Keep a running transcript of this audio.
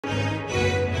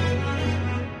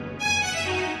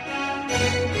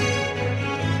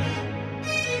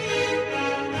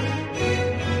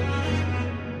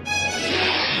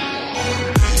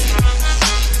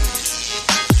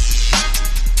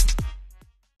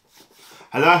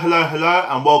Hello, hello, hello,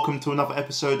 and welcome to another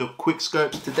episode of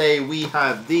QuickSchopes. Today we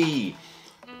have the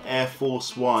Air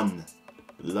Force One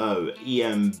Low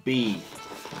EMB.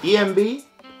 EMB?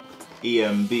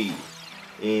 EMB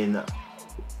in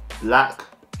black,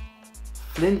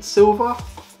 flint silver,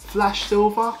 flash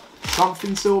silver,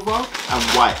 something silver, and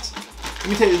white. Let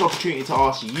me take this opportunity to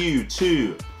ask you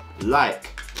to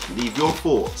like, leave your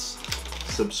thoughts,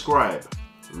 subscribe,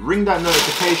 ring that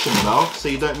notification bell so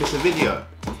you don't miss a video.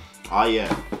 Ah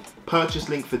yeah, purchase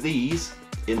link for these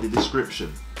in the description.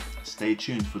 Stay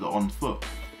tuned for the on foot.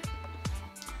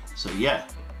 So yeah,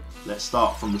 let's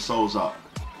start from the soles up.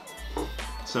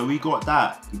 So we got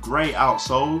that grey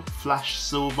outsole, flash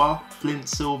silver, flint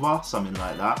silver, something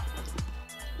like that.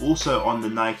 Also on the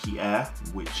Nike Air,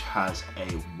 which has a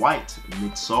white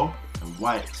midsole and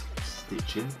white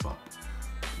stitching, but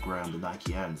grey on the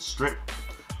Nike Air and the strip.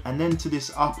 And then to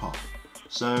this upper.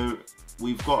 So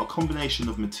we've got a combination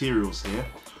of materials here.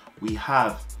 We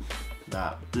have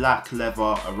that black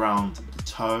leather around the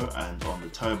toe and on the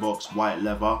toe box, white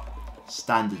leather,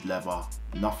 standard leather,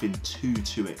 nothing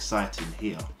too exciting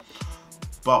here.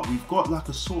 But we've got like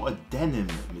a sort of denim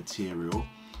material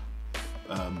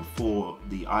for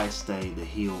the eye stay, the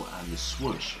heel and the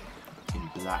swoosh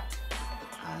in black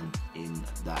and in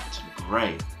that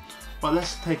grey. But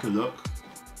let's take a look.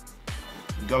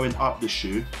 Going up the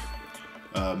shoe,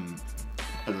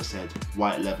 as I said,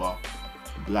 white leather,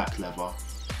 black leather,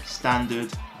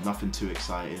 standard, nothing too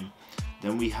exciting.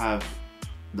 Then we have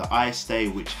the eye stay,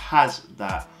 which has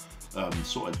that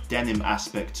sort of denim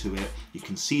aspect to it. You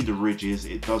can see the ridges,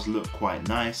 it does look quite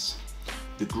nice.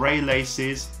 The grey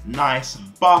laces, nice,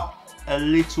 but a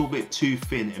little bit too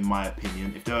thin in my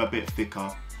opinion. If they're a bit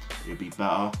thicker, it'd be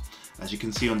better. As you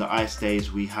can see on the eye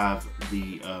stays, we have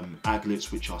the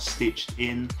aglets which are stitched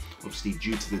in, obviously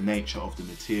due to the nature of the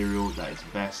material, that is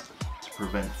best to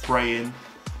prevent fraying.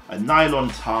 A nylon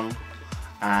tongue,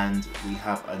 and we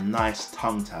have a nice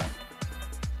tongue tab.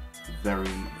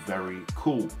 Very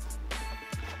cool.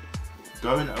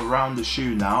 Going around the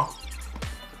shoe now,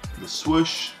 the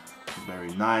swoosh,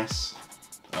 very nice,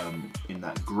 in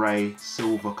that grey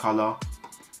silver colour,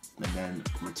 and then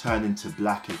returning to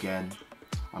black again.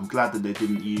 I'm glad that they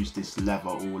didn't use this leather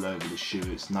all over the shoe.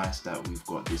 It's nice that we've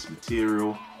got this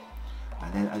material.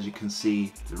 And then as you can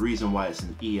see, the reason why it's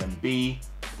an EMB,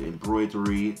 the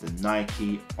embroidery, the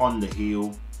Nike on the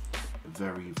heel,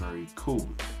 very cool.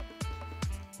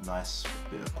 Nice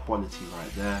bit of quality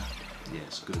right there. Yeah,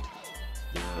 it's good.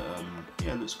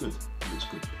 Yeah, it looks good. It looks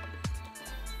good.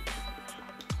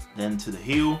 Then to the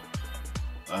heel,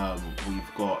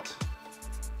 we've got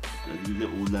the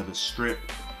little leather strip,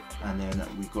 and then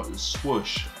we've got the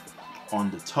swoosh on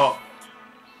the top.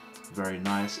 Very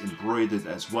nice, embroidered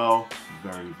as well.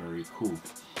 Very cool.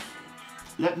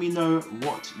 Let me know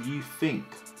what you think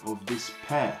of this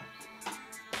pair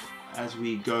as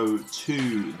we go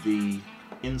to the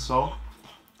insole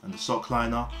and the sock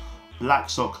liner. Black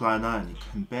sock liner, and you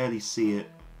can barely see it.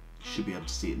 You should be able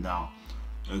to see it now.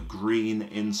 A green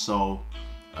insole,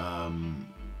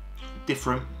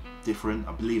 different.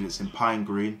 I believe it's in pine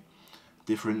green.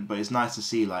 Different, but it's nice to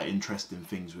see like interesting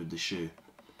things with the shoe.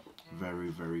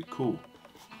 Very cool.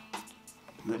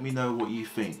 Let me know what you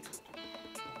think.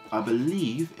 I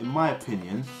believe, in my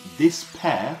opinion, this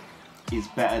pair is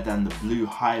better than the blue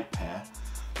high pair,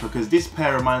 because this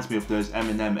pair reminds me of those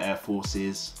M&M Air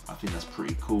Forces. I think that's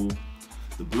pretty cool.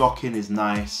 The blocking is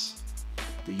nice.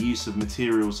 The use of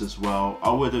materials as well.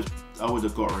 I would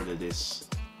have got rid of this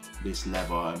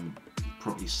leather and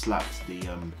probably slapped the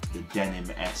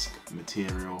denim-esque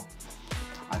material.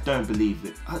 I don't believe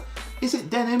it. Is it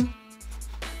denim?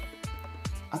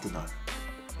 I don't know.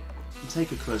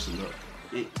 Take a closer look.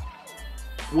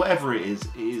 Whatever it is,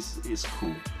 it's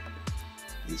cool.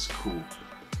 It's cool.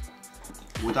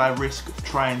 Would I risk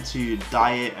trying to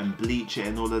dye it and bleach it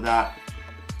and all of that?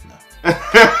 No.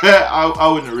 I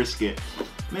wouldn't risk it.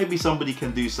 Maybe somebody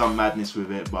can do some madness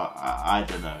with it, but I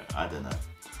don't know.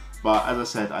 But as I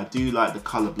said, I do like the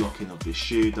colour blocking of this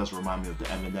shoe. It does remind me of the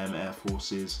M&M Air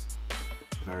Forces.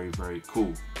 Very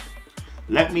cool.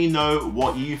 Let me know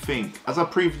what you think. As I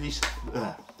previously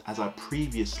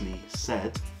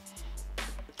said,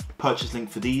 purchase link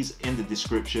for these in the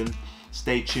description.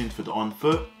 Stay tuned for the on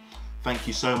foot. Thank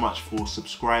you so much for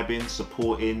subscribing,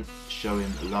 supporting,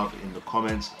 showing love in the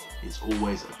comments. It's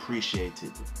always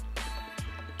appreciated.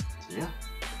 So yeah,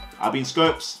 I've been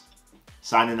Schopes,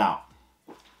 signing out.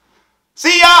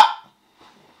 See ya!